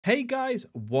Hey guys,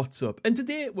 what's up? And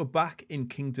today we're back in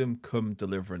Kingdom Come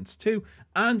Deliverance 2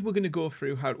 and we're going to go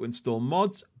through how to install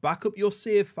mods, back up your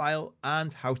save file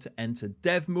and how to enter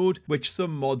dev mode, which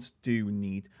some mods do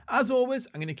need. As always,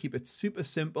 I'm going to keep it super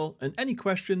simple and any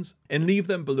questions and leave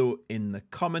them below in the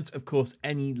comments. Of course,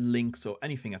 any links or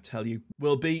anything I tell you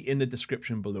will be in the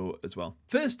description below as well.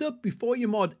 First up, before you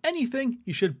mod anything,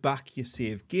 you should back your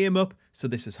save game up. So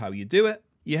this is how you do it.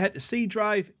 You head to C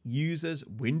drive, users,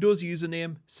 Windows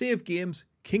username, save games,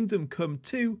 Kingdom Come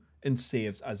 2, and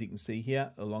saves, as you can see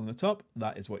here along the top.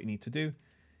 That is what you need to do.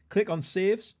 Click on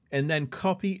saves and then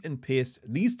copy and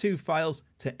paste these two files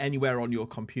to anywhere on your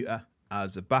computer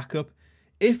as a backup.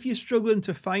 If you're struggling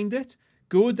to find it,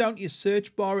 go down to your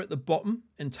search bar at the bottom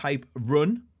and type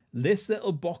run. This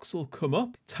little box will come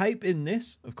up. Type in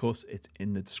this, of course it's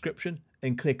in the description,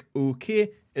 and click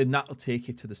OK, and that'll take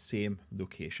you to the same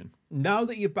location. Now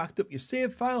that you've backed up your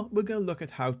save file, we're going to look at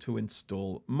how to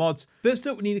install mods. First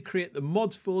up, we need to create the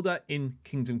mods folder in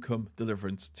Kingdom Come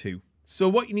Deliverance 2. So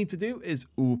what you need to do is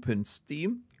open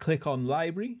Steam, click on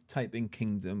Library, type in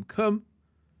Kingdom Come,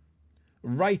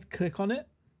 right click on it,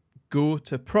 go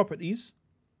to Properties,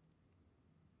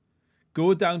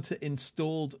 go down to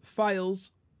Installed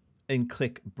Files, and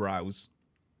click Browse.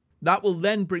 That will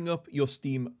then bring up your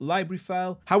Steam library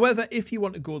file. However, if you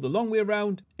want to go the long way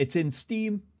around, it's in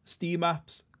Steam, Steam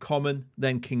Apps, Common,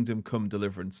 then Kingdom Come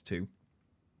Deliverance 2.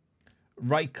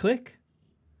 Right click,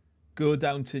 go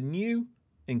down to New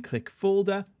and click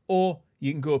Folder, or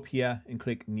you can go up here and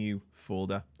click New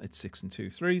Folder. It's 6 and 2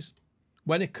 3s.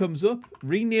 When it comes up,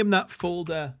 rename that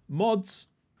folder Mods.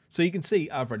 So you can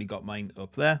see I've already got mine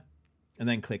up there, and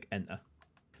then click Enter.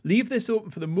 Leave this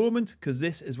open for the moment because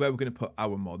this is where we're going to put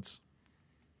our mods.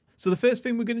 So the first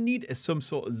thing we're going to need is some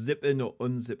sort of zipping or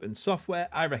unzipping software.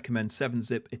 I recommend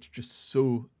 7-Zip. It's just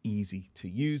so easy to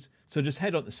use. So just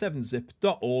head on to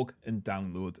 7zip.org and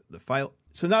download the file.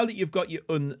 So now that you've got your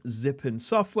unzipping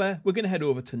software, we're going to head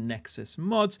over to Nexus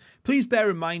Mods. Please bear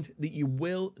in mind that you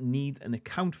will need an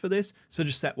account for this. So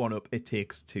just set one up. It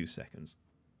takes 2 seconds.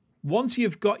 Once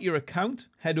you've got your account,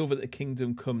 head over to the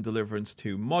Kingdom Come Deliverance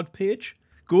 2 mod page.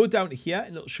 Go down to here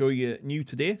and it'll show you new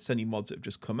today, so any mods that have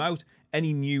just come out,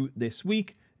 any new this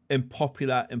week, and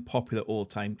popular all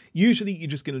time. Usually you're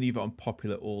just going to leave it on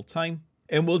popular all time.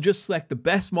 And we'll just select the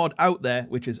best mod out there,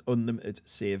 which is Unlimited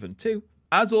Saving 2.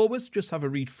 As always, just have a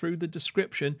read through the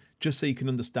description, just so you can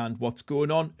understand what's going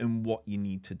on and what you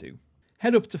need to do.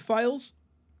 Head up to Files,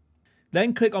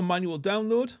 then click on Manual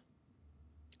Download,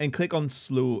 and click on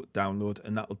Slow Download,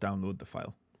 and that will download the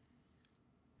file.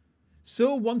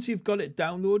 So once you've got it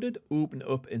downloaded, open it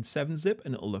up in 7-Zip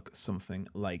and it'll look something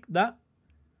like that.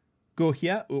 Go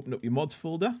here, open up your mods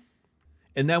folder.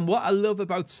 And then what I love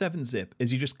about 7-Zip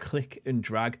is you just click and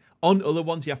drag. On other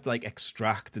ones, you have to like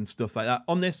extract and stuff like that.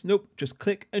 On this, nope, just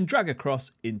click and drag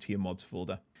across into your mods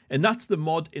folder. And that's the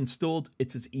mod installed.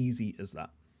 It's as easy as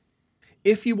that.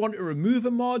 If you want to remove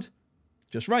a mod,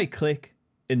 just right click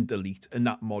and delete, and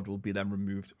that mod will be then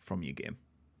removed from your game.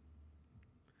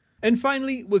 And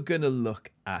finally, we're going to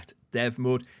look at dev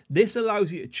mode. This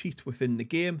allows you to cheat within the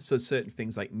game, so certain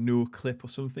things like no clip or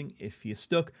something if you're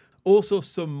stuck. Also,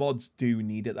 some mods do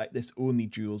need it, like this Only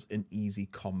Duels and Easy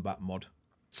Combat mod.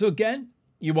 So again,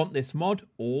 you want this mod,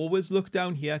 always look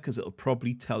down here because it'll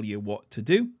probably tell you what to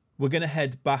do. We're going to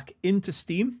head back into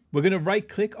Steam. We're going to right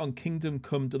click on Kingdom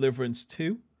Come Deliverance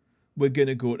 2. We're going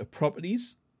to go to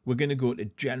Properties. We're going to go to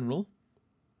General.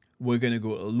 We're going to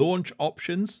go to Launch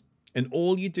Options. And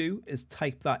all you do is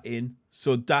type that in,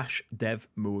 so -dev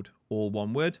mode, all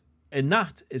one word. And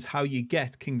that is how you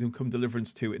get Kingdom Come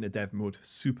Deliverance 2 in a dev mode.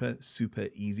 Super, super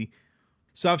easy.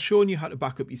 So I've shown you how to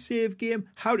back up your save game,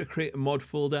 how to create a mod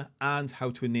folder, and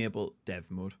how to enable dev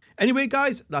mode. Anyway,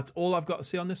 guys, that's all I've got to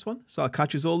say on this one. So I'll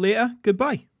catch you all later.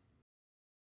 Goodbye.